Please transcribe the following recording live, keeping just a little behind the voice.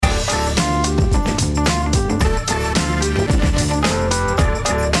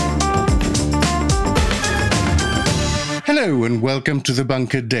Hello and welcome to the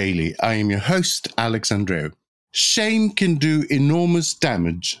Bunker Daily. I am your host, Andreou. Shame can do enormous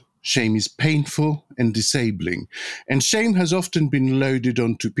damage. Shame is painful and disabling. And shame has often been loaded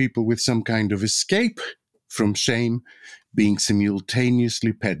onto people with some kind of escape from shame being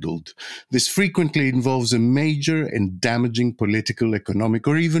simultaneously peddled. This frequently involves a major and damaging political, economic,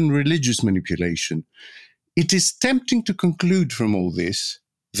 or even religious manipulation. It is tempting to conclude from all this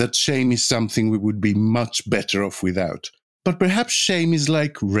that shame is something we would be much better off without. But perhaps shame is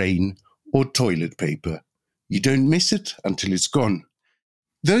like rain or toilet paper. You don't miss it until it's gone.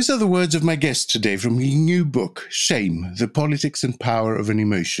 Those are the words of my guest today from his new book, Shame, The Politics and Power of an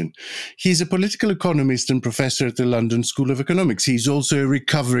Emotion. He's a political economist and professor at the London School of Economics. He's also a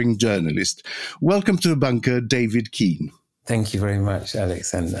recovering journalist. Welcome to the Bunker, David Keane. Thank you very much,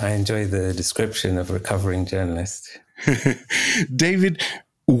 Alex, and I enjoy the description of recovering journalist. David,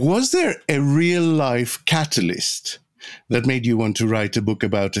 was there a real-life catalyst that made you want to write a book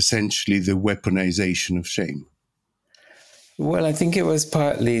about essentially the weaponization of shame? Well, I think it was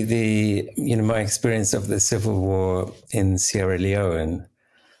partly my experience of the civil war in Sierra Leone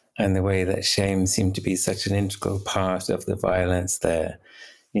and the way that shame seemed to be such an integral part of the violence there.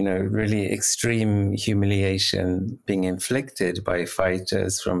 Really extreme humiliation being inflicted by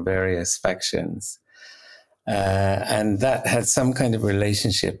fighters from various factions. And that had some kind of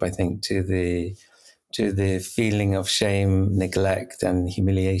relationship, I think, to the feeling of shame, neglect, and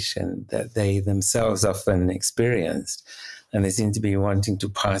humiliation that they themselves often experienced. And they seem to be wanting to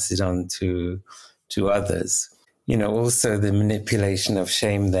pass it on to others. Also the manipulation of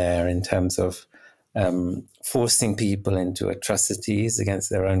shame there in terms of forcing people into atrocities against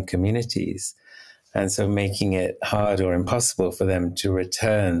their own communities, and so making it hard or impossible for them to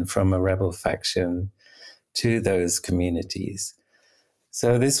return from a rebel faction to those communities.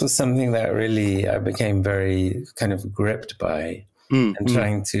 So this was something that really I became very kind of gripped by, and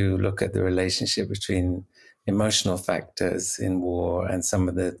trying to look at the relationship between emotional factors in war and some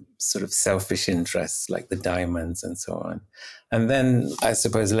of the sort of selfish interests like the diamonds and so on. And then I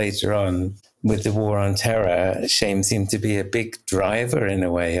suppose later on with the war on terror, shame seemed to be a big driver in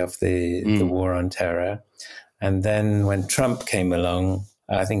a way of the war on terror. And then when Trump came along,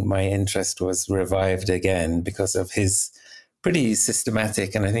 I think my interest was revived again because of his pretty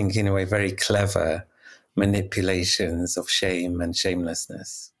systematic and I think in a way very clever manipulations of shame and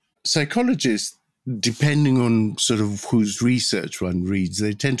shamelessness. Psychologists, depending on sort of whose research one reads,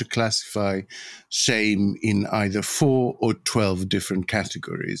 they tend to classify shame in either 4 or 12 different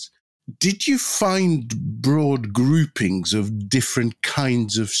categories. Did you find broad groupings of different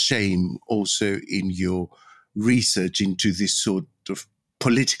kinds of shame also in your research into this sort of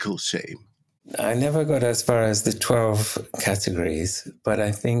political shame? I never got as far as the 12 categories, but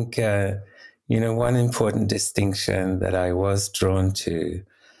I think, one important distinction that I was drawn to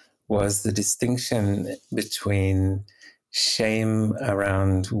was the distinction between shame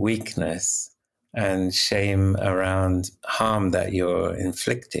around weakness and shame around harm that you're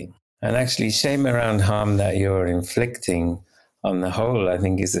inflicting. And actually, shame around harm that you're inflicting, on the whole, I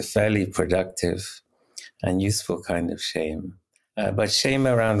think is a fairly productive and useful kind of shame. But shame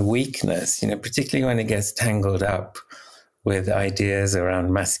around weakness, particularly when it gets tangled up with ideas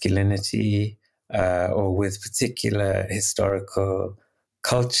around masculinity or with particular historical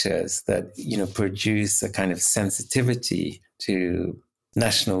cultures that, produce a kind of sensitivity to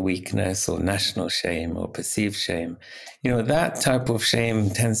national weakness or national shame or perceived shame. That type of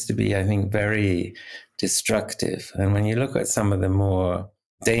shame tends to be, I think, very destructive. And when you look at some of the more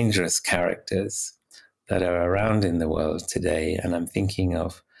dangerous characters that are around in the world today, and I'm thinking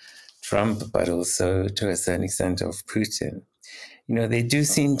of Trump, but also to a certain extent of Putin, they do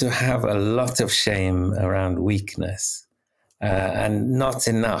seem to have a lot of shame around weakness and not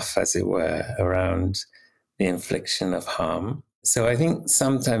enough, as it were, around the infliction of harm. So I think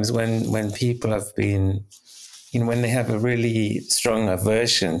sometimes when people have been, when they have a really strong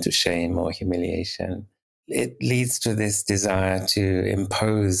aversion to shame or humiliation, it leads to this desire to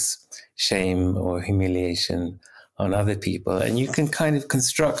impose shame or humiliation on other people. And you can kind of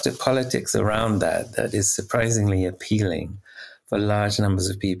construct a politics around that is surprisingly appealing for large numbers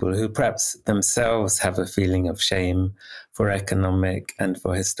of people who perhaps themselves have a feeling of shame for economic and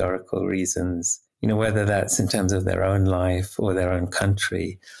for historical reasons, whether that's in terms of their own life or their own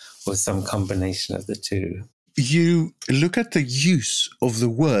country or some combination of the two. You look at the use of the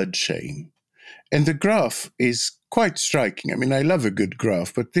word shame, and the graph is quite striking. I mean, I love a good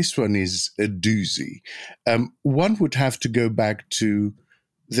graph, but this one is a doozy. One would have to go back to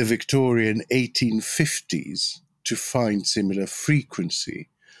the Victorian 1850s to find similar frequency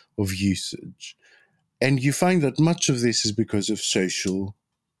of usage. And you find that much of this is because of social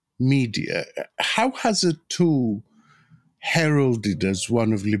media. How has a tool heralded as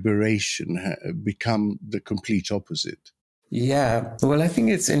one of liberation become the complete opposite? Yeah, well, I think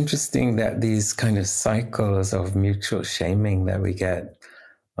it's interesting that these kind of cycles of mutual shaming that we get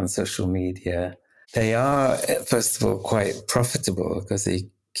on social media, they are, first of all, quite profitable because they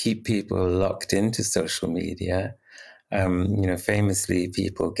keep people locked into social media. Famously,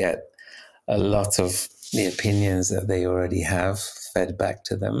 people get a lot of the opinions that they already have fed back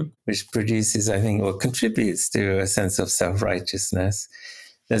to them, which produces, I think, or contributes to a sense of self-righteousness.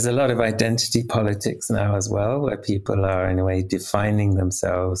 There's a lot of identity politics now as well, where people are in a way defining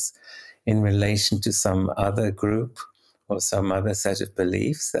themselves in relation to some other group or some other set of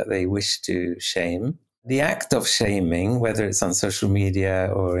beliefs that they wish to shame. The act of shaming, whether it's on social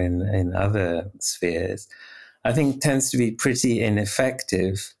media or in other spheres, I think tends to be pretty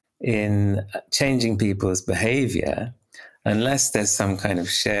ineffective in changing people's behavior unless there's some kind of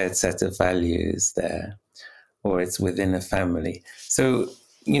shared set of values there or it's within a family. So,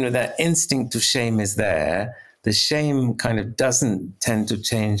 that instinct to shame is there. The shame kind of doesn't tend to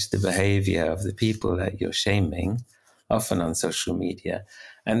change the behavior of the people that you're shaming, often on social media.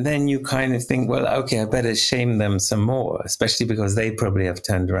 And then you kind of think, well, okay, I better shame them some more, especially because they probably have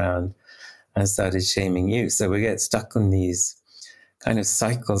turned around and started shaming you. So we get stuck on these kind of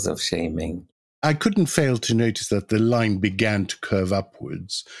cycles of shaming. I couldn't fail to notice that the line began to curve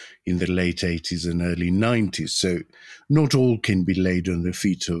upwards in the late 80s and early 90s. So not all can be laid on the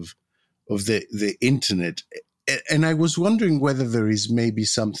feet of the internet. And I was wondering whether there is maybe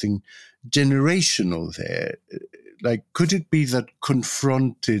something generational there. Like, could it be that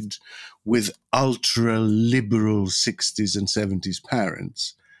confronted with ultra-liberal 60s and 70s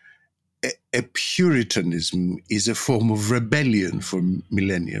parents, a puritanism is a form of rebellion for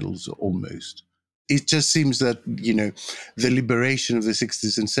millennials almost? It just seems that, the liberation of the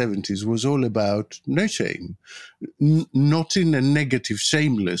 60s and 70s was all about no shame, not in a negative,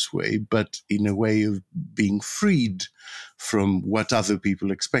 shameless way, but in a way of being freed from what other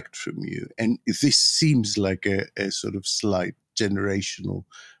people expect from you. And this seems like a sort of slight generational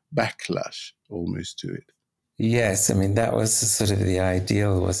backlash almost to it. Yes, I mean, that was sort of the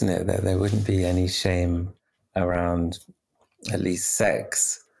ideal, wasn't it? That there wouldn't be any shame around at least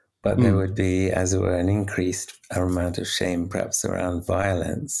sex, but there would be, as it were, an increased amount of shame perhaps around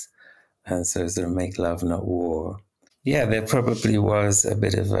violence. And so sort of make love, not war. Yeah, there probably was a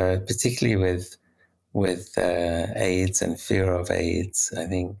bit of a, particularly with AIDS and fear of AIDS, I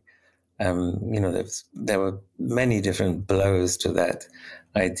think, there were many different blows to that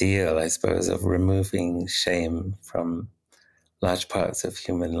ideal, I suppose, of removing shame from large parts of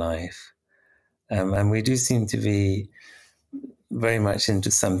human life. And we do seem to be very much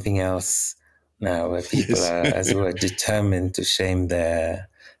into something else now, where people Yes. are, as it were, determined to shame their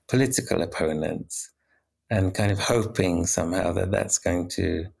political opponents and kind of hoping somehow that that's going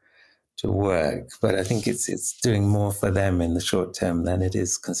to work. But I think it's doing more for them in the short term than it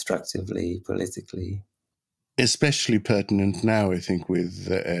is constructively, politically. Especially pertinent now, I think,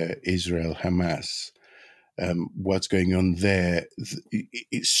 with Israel, Hamas. What's going on there,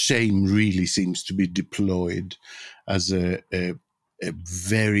 shame really seems to be deployed as a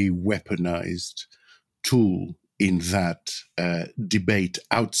very weaponized tool in that debate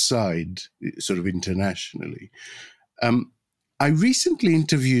outside, sort of internationally. I recently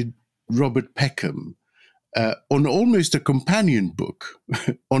interviewed Robert Peckham on almost a companion book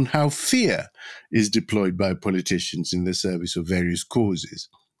on how fear is deployed by politicians in the service of various causes.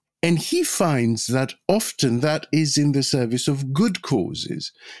 And he finds that often that is in the service of good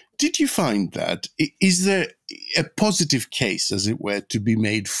causes. Did you find that? Is there a positive case, as it were, to be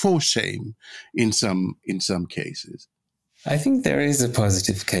made for shame in some cases? I think there is a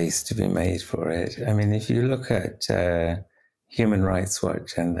positive case to be made for it. I mean, if you look at Human Rights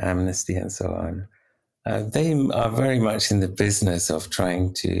Watch and Amnesty and so on, they are very much in the business of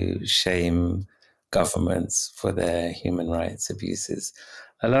trying to shame governments for their human rights abuses.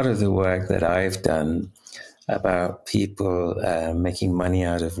 A lot of the work that I've done about people making money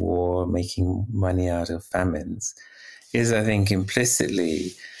out of war, making money out of famines, is, I think,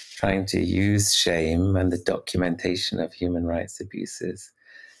 implicitly trying to use shame and the documentation of human rights abuses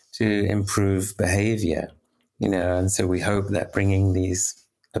to improve behavior. And so we hope that bringing these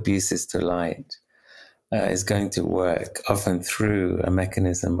abuses to light is going to work, often through a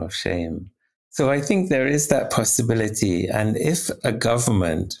mechanism of shame. So I think there is that possibility. And if a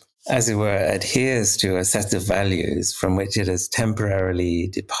government, as it were, adheres to a set of values from which it has temporarily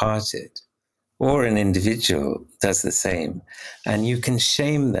departed, or an individual does the same, and you can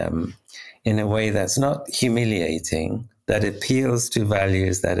shame them in a way that's not humiliating, that appeals to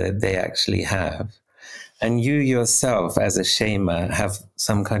values that they actually have, and you yourself as a shamer have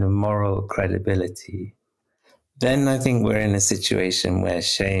some kind of moral credibility, then I think we're in a situation where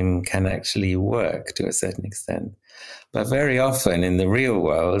shame can actually work to a certain extent. But very often in the real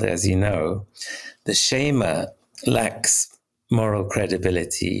world, as you know, the shamer lacks moral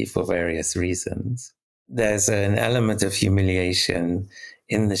credibility for various reasons. There's an element of humiliation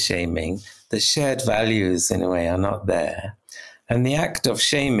in the shaming. The shared values, in a way, are not there. And the act of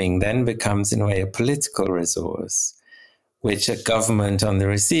shaming then becomes, in a way, a political resource, which a government on the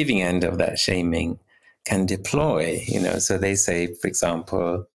receiving end of that shaming can deploy. So they say, for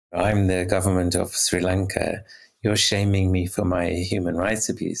example, I'm the government of Sri Lanka. You're shaming me for my human rights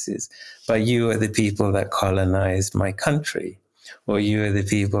abuses, but you are the people that colonized my country, or you are the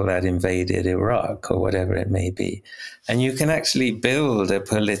people that invaded Iraq, or whatever it may be. And you can actually build a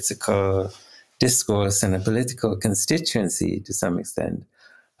political discourse and a political constituency to some extent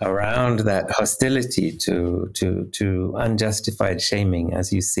around that hostility to unjustified shaming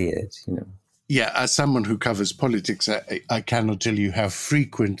as you see it. Yeah, as someone who covers politics, I cannot tell you how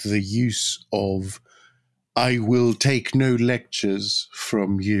frequent the use of "I will take no lectures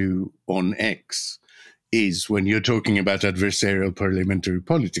from you on X" is when you're talking about adversarial parliamentary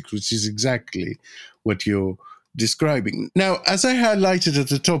politics, which is exactly what you're describing. Now, as I highlighted at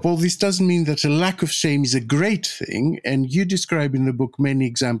the top, all this doesn't mean that a lack of shame is a great thing, and you describe in the book many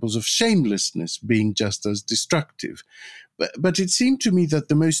examples of shamelessness being just as destructive. But it seemed to me that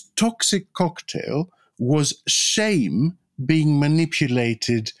the most toxic cocktail was shame being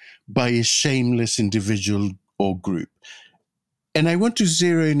manipulated by a shameless individual or group. And I want to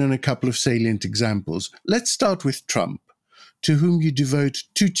zero in on a couple of salient examples. Let's start with Trump, to whom you devote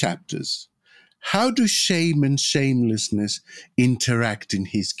 2 chapters. How do shame and shamelessness interact in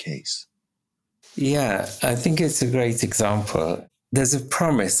his case? Yeah, I think it's a great example. There's a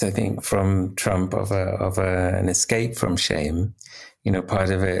promise, I think, from Trump of an escape from shame. Part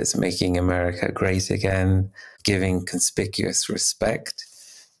of it is making America great again, giving conspicuous respect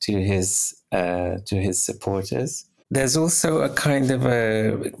to his supporters. There's also a kind of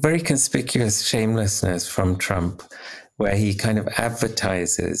a very conspicuous shamelessness from Trump, where he kind of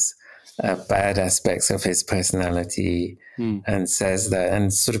advertises bad aspects of his personality and says that,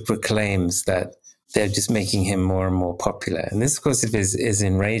 and sort of proclaims that they're just making him more and more popular. And this, of course, is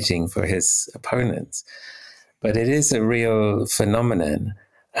enraging for his opponents. But it is a real phenomenon.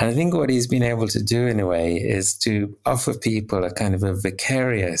 And I think what he's been able to do, in a way, is to offer people a kind of a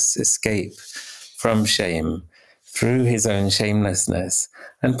vicarious escape from shame through his own shamelessness.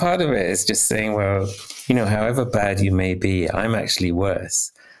 And part of it is just saying, well, however bad you may be, I'm actually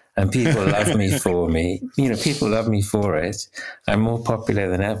worse. And people love me for me. People love me for it. I'm more popular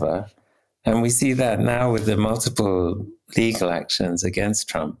than ever. And we see that now with the multiple legal actions against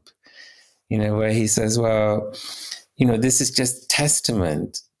Trump, where he says, well, this is just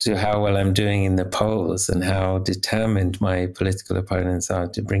testament to how well I'm doing in the polls and how determined my political opponents are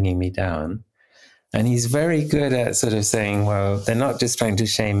to bringing me down. And he's very good at sort of saying, well, they're not just trying to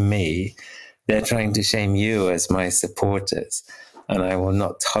shame me, they're trying to shame you as my supporters. And I will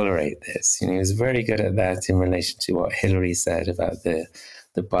not tolerate this. He was very good at that in relation to what Hillary said about the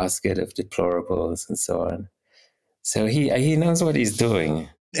basket of deplorables and so on. So he knows what he's doing.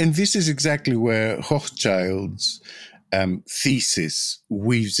 And this is exactly where Hochschild's thesis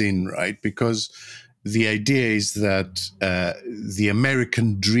weaves in, right? Because the idea is that the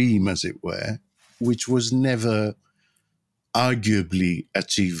American dream, as it were, which was never arguably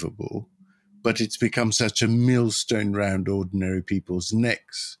achievable, but it's become such a millstone round ordinary people's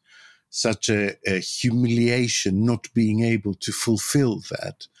necks, such a humiliation not being able to fulfill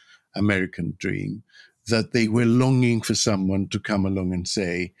that American dream, that they were longing for someone to come along and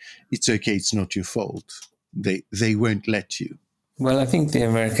say, it's okay, it's not your fault. They won't let you. Well, I think the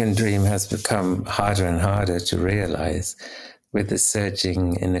American dream has become harder and harder to realize with the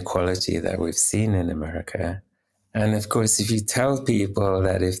surging inequality that we've seen in America. And of course, if you tell people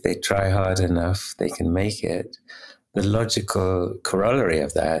that if they try hard enough, they can make it, the logical corollary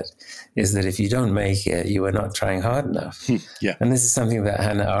of that is that if you don't make it, you are not trying hard enough. Yeah. And this is something that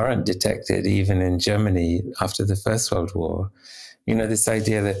Hannah Arendt detected even in Germany after the First World War. This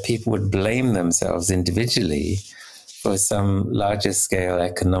idea that people would blame themselves individually for some larger scale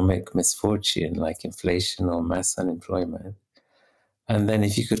economic misfortune like inflation or mass unemployment. And then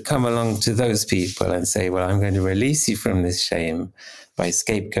if you could come along to those people and say, well, I'm going to release you from this shame by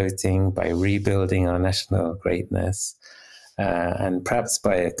scapegoating, by rebuilding our national greatness, and perhaps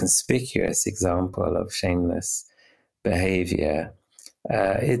by a conspicuous example of shameless behavior,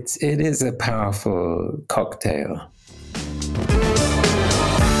 it is a powerful cocktail.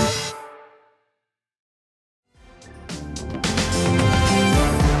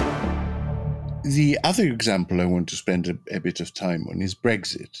 The other example I want to spend a bit of time on is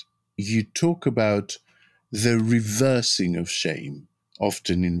Brexit. You talk about the reversing of shame,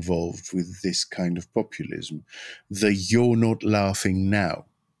 often involved with this kind of populism, the "you're not laughing now"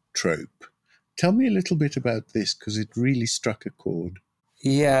 trope. Tell me a little bit about this, because it really struck a chord.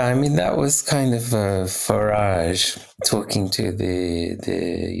 Yeah, I mean, that was kind of Farage talking to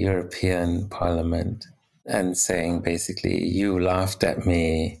the European Parliament and saying basically, you laughed at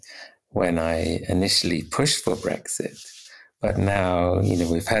me when I initially pushed for Brexit, but now,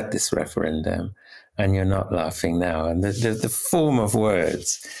 we've had this referendum and you're not laughing now. And the form of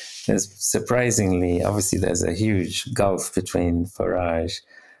words is surprisingly, obviously, there's a huge gulf between Farage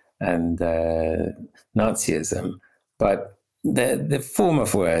and Nazism, but the form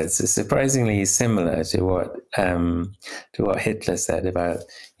of words is surprisingly similar to what Hitler said about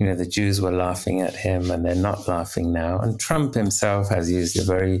the Jews were laughing at him and they're not laughing now. And Trump himself has used a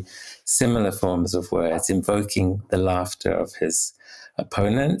very similar forms of words, invoking the laughter of his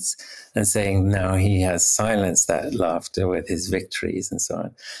opponents and saying now he has silenced that laughter with his victories and so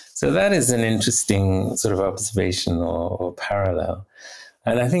on. So that is an interesting sort of observation or parallel.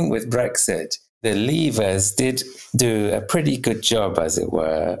 And I think with Brexit, the Leavers did do a pretty good job, as it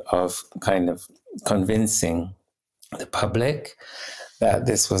were, of kind of convincing the public that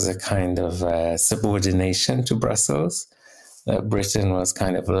this was a kind of subordination to Brussels, that Britain was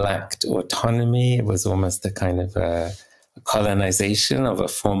kind of lacked autonomy. It was almost a kind of a colonization of a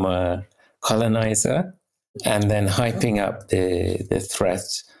former colonizer, and then hyping up the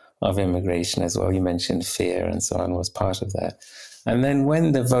threat of immigration as well. You mentioned fear and so on was part of that. And then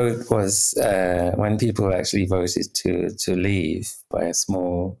when the vote was, when people actually voted to leave by a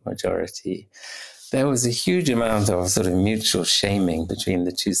small majority, there was a huge amount of sort of mutual shaming between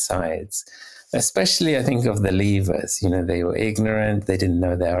the two sides, especially I think of the Leavers. They were ignorant, they didn't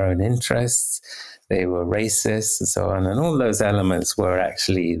know their own interests, they were racist and so on, and all those elements were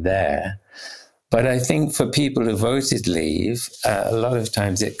actually there. But I think for people who voted leave, a lot of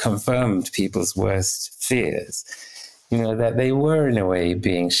times it confirmed people's worst fears. That they were in a way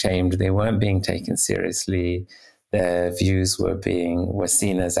being shamed, they weren't being taken seriously, their views were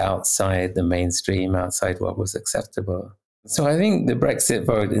seen as outside the mainstream, outside what was acceptable. So I think the Brexit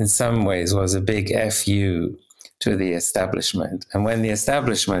vote in some ways was a big FU to the establishment. And when the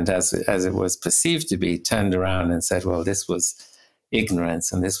establishment, as it was perceived to be, turned around and said, well, this was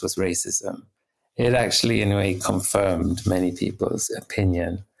ignorance and this was racism, it actually in a way confirmed many people's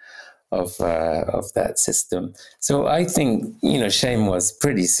opinion of that system. So I think, shame was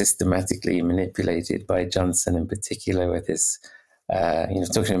pretty systematically manipulated by Johnson in particular with his,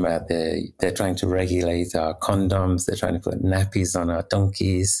 talking about they're trying to regulate our condoms, they're trying to put nappies on our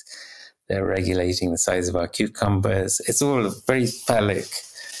donkeys, they're regulating the size of our cucumbers. It's all very phallic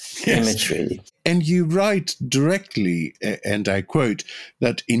imagery. And you write directly, and I quote,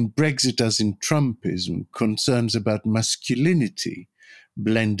 that in Brexit as in Trumpism, concerns about masculinity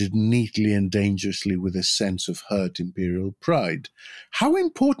blended neatly and dangerously with a sense of hurt imperial pride. How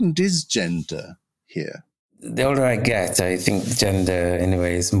important is gender here? The older I get, I think gender, in a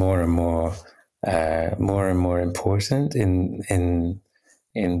way, is more and more important in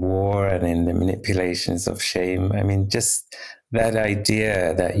war and in the manipulations of shame. I mean, just that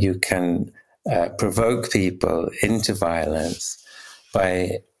idea that you can provoke people into violence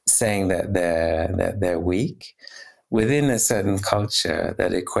by saying that they're weak within a certain culture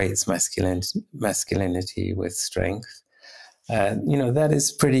that equates masculinity with strength. That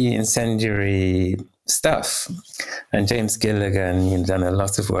is pretty incendiary stuff. And James Gilligan done a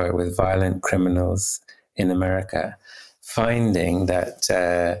lot of work with violent criminals in America, finding that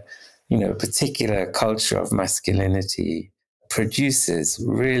a particular culture of masculinity produces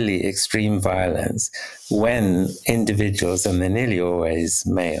really extreme violence when individuals, and they're nearly always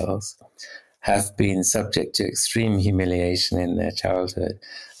males, have been subject to extreme humiliation in their childhood.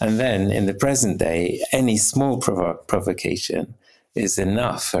 And then in the present day, any small provocation is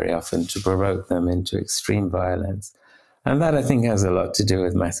enough very often to provoke them into extreme violence. And that, I think, has a lot to do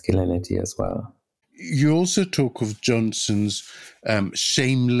with masculinity as well. You also talk of Johnson's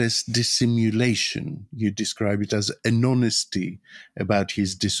shameless dissimulation. You describe it as an honesty about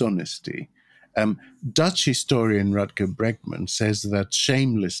his dishonesty. Dutch historian Rutger Bregman says that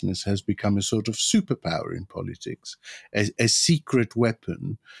shamelessness has become a sort of superpower in politics, a secret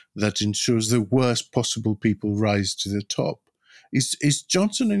weapon that ensures the worst possible people rise to the top. Is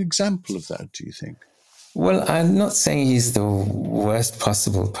Johnson an example of that, do you think? Well, I'm not saying he's the worst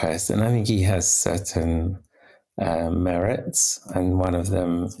possible person. I think he has certain merits, and one of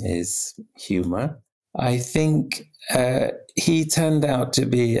them is humor. I think he turned out to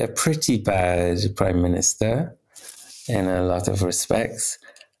be a pretty bad prime minister in a lot of respects.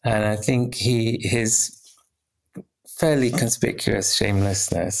 And I think his fairly conspicuous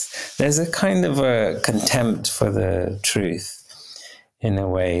shamelessness, there's a kind of a contempt for the truth in a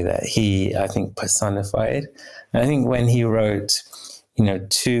way that he, I think, personified. And I think when he wrote,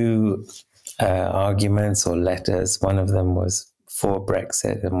 two arguments or letters, one of them was for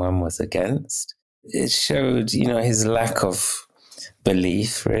Brexit and one was against, it showed, his lack of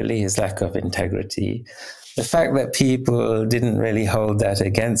belief, really, his lack of integrity. The fact that people didn't really hold that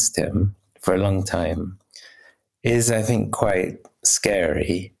against him for a long time is, I think, quite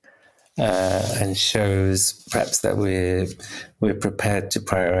scary, and shows perhaps that we're prepared to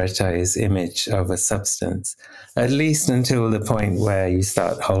prioritize image over substance, at least until the point where you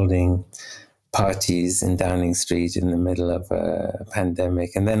start holding parties in Downing Street in the middle of a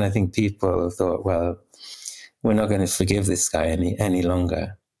pandemic. And then I think people thought, well, we're not going to forgive this guy any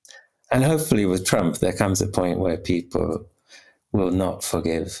longer. And hopefully with Trump, there comes a point where people will not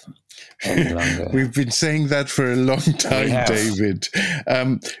forgive any longer. We've been saying that for a long time, David.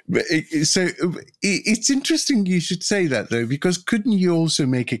 It's interesting you should say that, though, because couldn't you also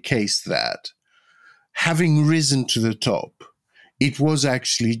make a case that having risen to the top, it was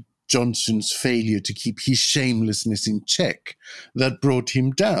actually Johnson's failure to keep his shamelessness in check that brought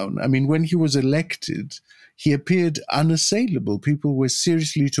him down? I mean, when he was elected, he appeared unassailable. People were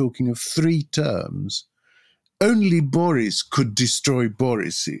seriously talking of 3 terms. Only Boris could destroy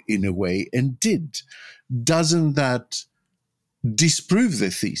Boris in a way, and did. Doesn't that disprove the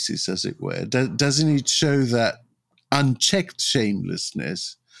thesis, as it were? Doesn't it show that unchecked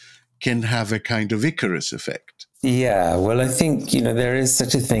shamelessness can have a kind of Icarus effect? Yeah, well, I think, there is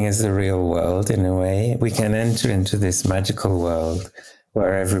such a thing as the real world in a way. We can enter into this magical world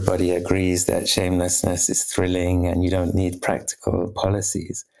where everybody agrees that shamelessness is thrilling and you don't need practical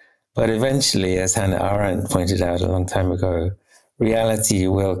policies. But eventually, as Hannah Arendt pointed out a long time ago, reality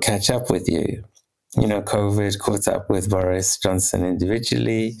will catch up with you. COVID caught up with Boris Johnson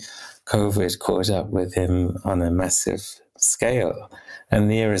individually. COVID caught up with him on a massive scale.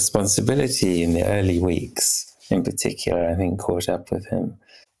 And the irresponsibility in the early weeks, in particular, I think caught up with him.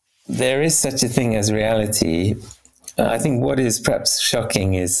 There is such a thing as reality. I think what is perhaps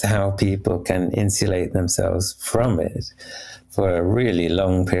shocking is how people can insulate themselves from it for a really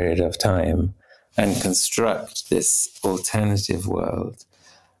long period of time and construct this alternative world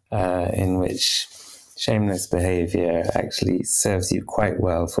in which shameless behavior actually serves you quite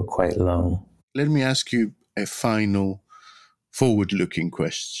well for quite long. Let me ask you a final forward-looking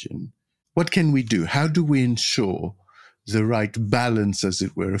question. What can we do? How do we ensure the right balance, as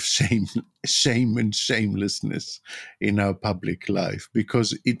it were, of shame and shamelessness in our public life?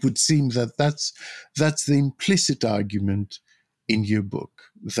 Because it would seem that that's the implicit argument in your book,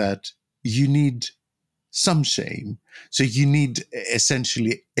 that you need some shame. So you need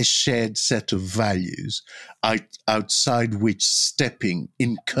essentially a shared set of values outside which stepping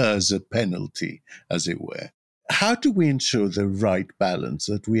incurs a penalty, as it were. How do we ensure the right balance,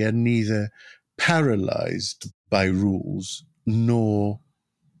 that we are neither paralyzed by rules nor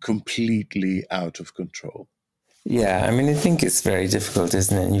completely out of control? Yeah, I think it's very difficult,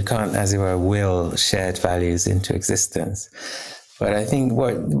 isn't it? You can't, as it were, will shared values into existence. But I think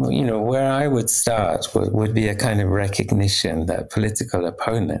where I would start would be a kind of recognition that political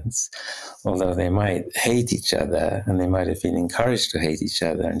opponents, although they might hate each other and they might have been encouraged to hate each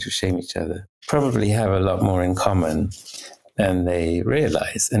other and to shame each other, probably have a lot more in common than they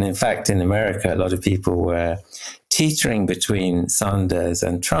realize. And in fact, in America, a lot of people were teetering between Sanders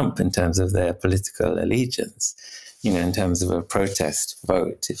and Trump in terms of their political allegiance, in terms of a protest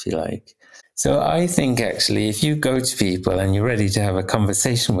vote, if you like. So I think actually, if you go to people and you're ready to have a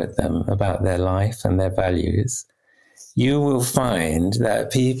conversation with them about their life and their values, you will find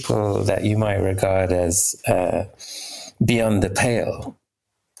that people that you might regard as beyond the pale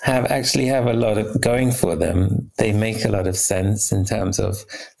have a lot of going for them. They make a lot of sense in terms of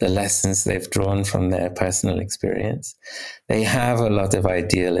the lessons they've drawn from their personal experience. They have a lot of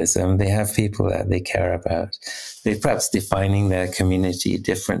idealism. They have people that they care about. They're perhaps defining their community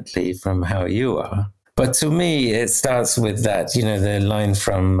differently from how you are. But to me, it starts with that, the line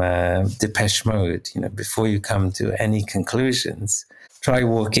from Depeche Mode, before you come to any conclusions, try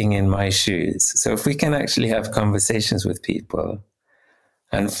walking in my shoes. So if we can actually have conversations with people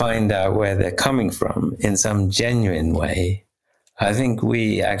and find out where they're coming from in some genuine way, I think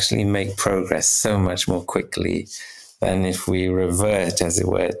we actually make progress so much more quickly than if we revert, as it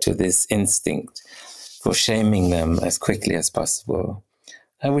were, to this instinct for shaming them as quickly as possible,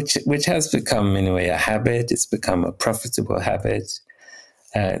 which has become, in a way, a habit. It's become a profitable habit.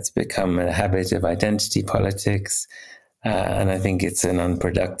 It's become a habit of identity politics. And I think it's an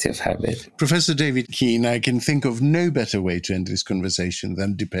unproductive habit. Professor David Keane, I can think of no better way to end this conversation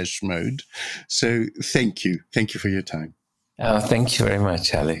than Depeche Mode. So thank you. Thank you for your time. Thank you very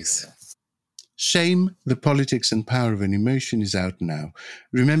much, Alex. Shame, The Politics and Power of an Emotion is out now.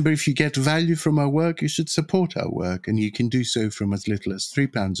 Remember, if you get value from our work, you should support our work, and you can do so from as little as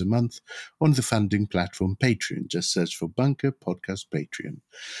 £3 a month on the funding platform Patreon. Just search for Bunker Podcast Patreon.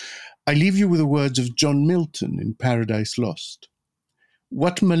 I leave you with the words of John Milton in Paradise Lost.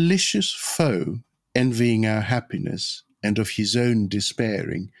 What malicious foe, envying our happiness, and of his own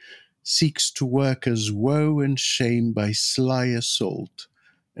despairing, seeks to work us woe and shame by sly assault,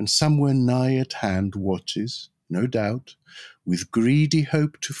 and somewhere nigh at hand watches, no doubt, with greedy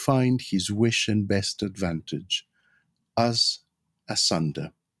hope to find his wish and best advantage, us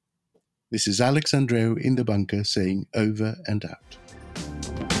asunder. This is Alex Andreou in the bunker saying over and out.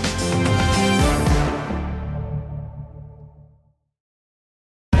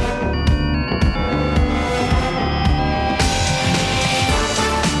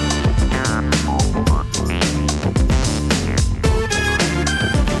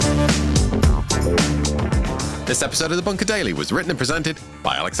 This episode of The Bunker Daily was written and presented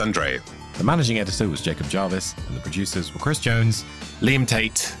by Alex Andreou. The managing editor was Jacob Jarvis, and the producers were Chris Jones, Liam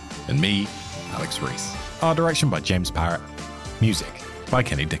Tate, and me, Alex Rees. Our direction by James Parrott. Music by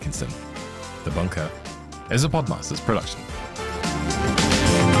Kenny Dickinson. The Bunker is a Podmasters production.